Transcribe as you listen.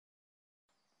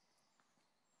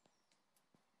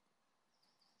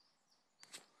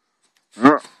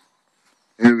Right,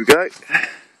 here we go.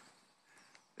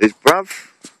 There's bruv.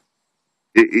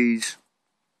 It is,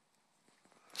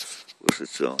 what's the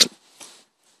time?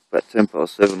 About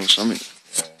 7 or something.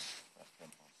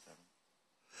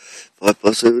 Yeah,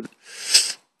 about 7.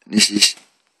 And this is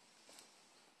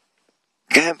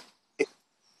camp in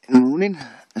the morning.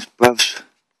 That's bruv's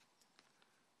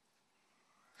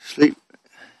sleep.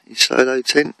 His solo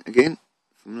tent again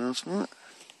from last night.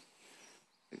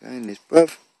 Again, there's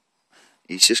bruv.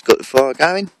 He's just got the fire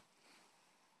going.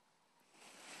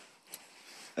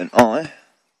 And I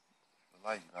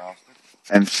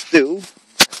am still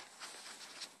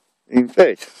in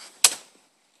bed.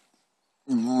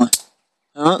 In my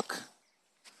hammock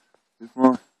with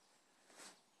my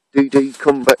DD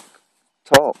combat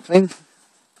tarp thing.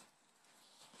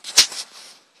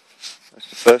 That's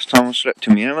the first time I slept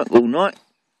in my hammock all night.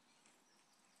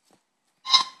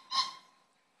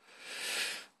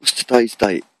 What's today's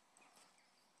date?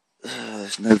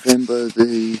 It's November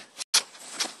the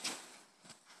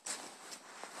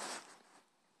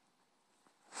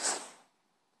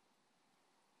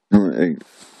 19th.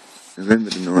 November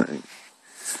the 19th.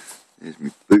 There's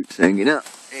my boots hanging up.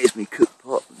 There's my cook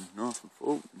pot and knife and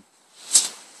fork.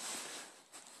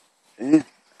 Yeah,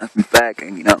 that's my bag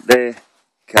hanging up there.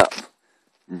 Cup.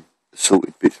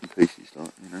 Assorted bits and pieces,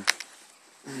 like, you know.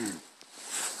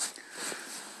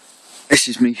 This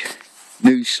is my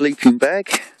new sleeping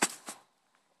bag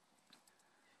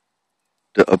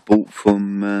that I bought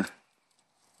from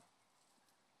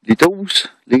Lidl's,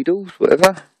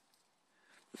 whatever.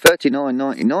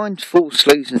 $39.99, 4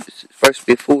 seasons. It's supposed to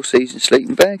be a 4-season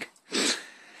sleeping bag.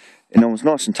 And I was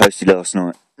nice and toasty last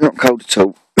night. Not cold at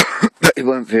all, but it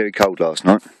weren't very cold last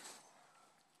night.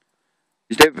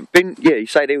 Has there been? Yeah, you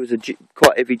say there was a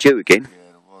quite heavy dew again.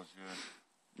 Yeah, there was. Yeah.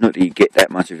 Not that you get that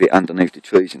much of it underneath the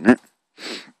trees and that.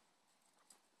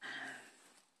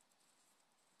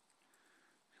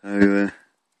 So,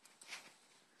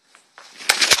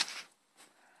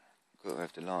 got to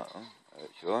have the light on.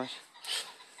 That's your eyes.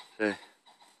 So,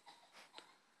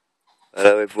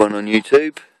 hello everyone on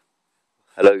YouTube.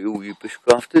 Hello all you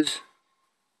bushcrafters.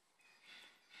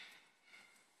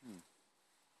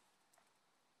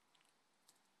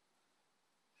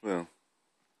 Well,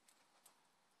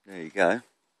 there you go.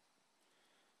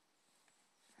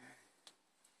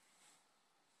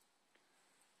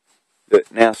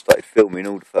 Look, now I started filming,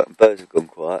 all the fucking birds have gone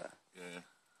quiet. Yeah.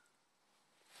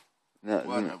 No, It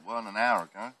weren't an hour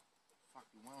ago.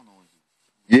 Fucking well noisy.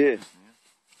 Yeah.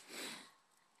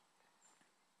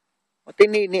 I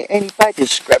didn't hear any badgers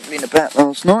scrabbling about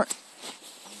last night.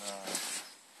 No, I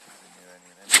didn't hear any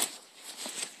of them.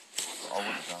 I would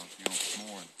have done if you were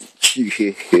snoring.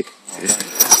 Yeah.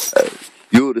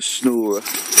 You're the snorer.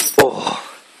 Oh.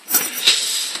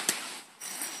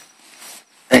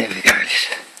 There we go.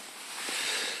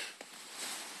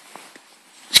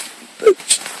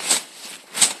 Boots.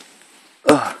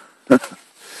 Oh.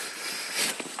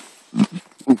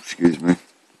 Oh, excuse me.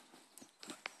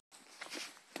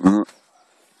 I'm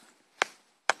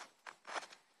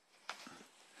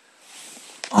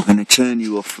going to turn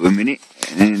you off for a minute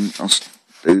and then I'll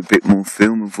do a bit more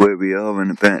film of where we are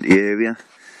and about the area,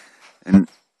 and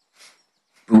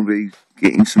probably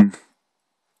getting some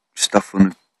stuff on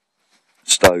the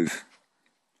stove.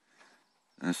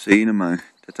 I'll see you in a moment.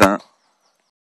 Ta-ta.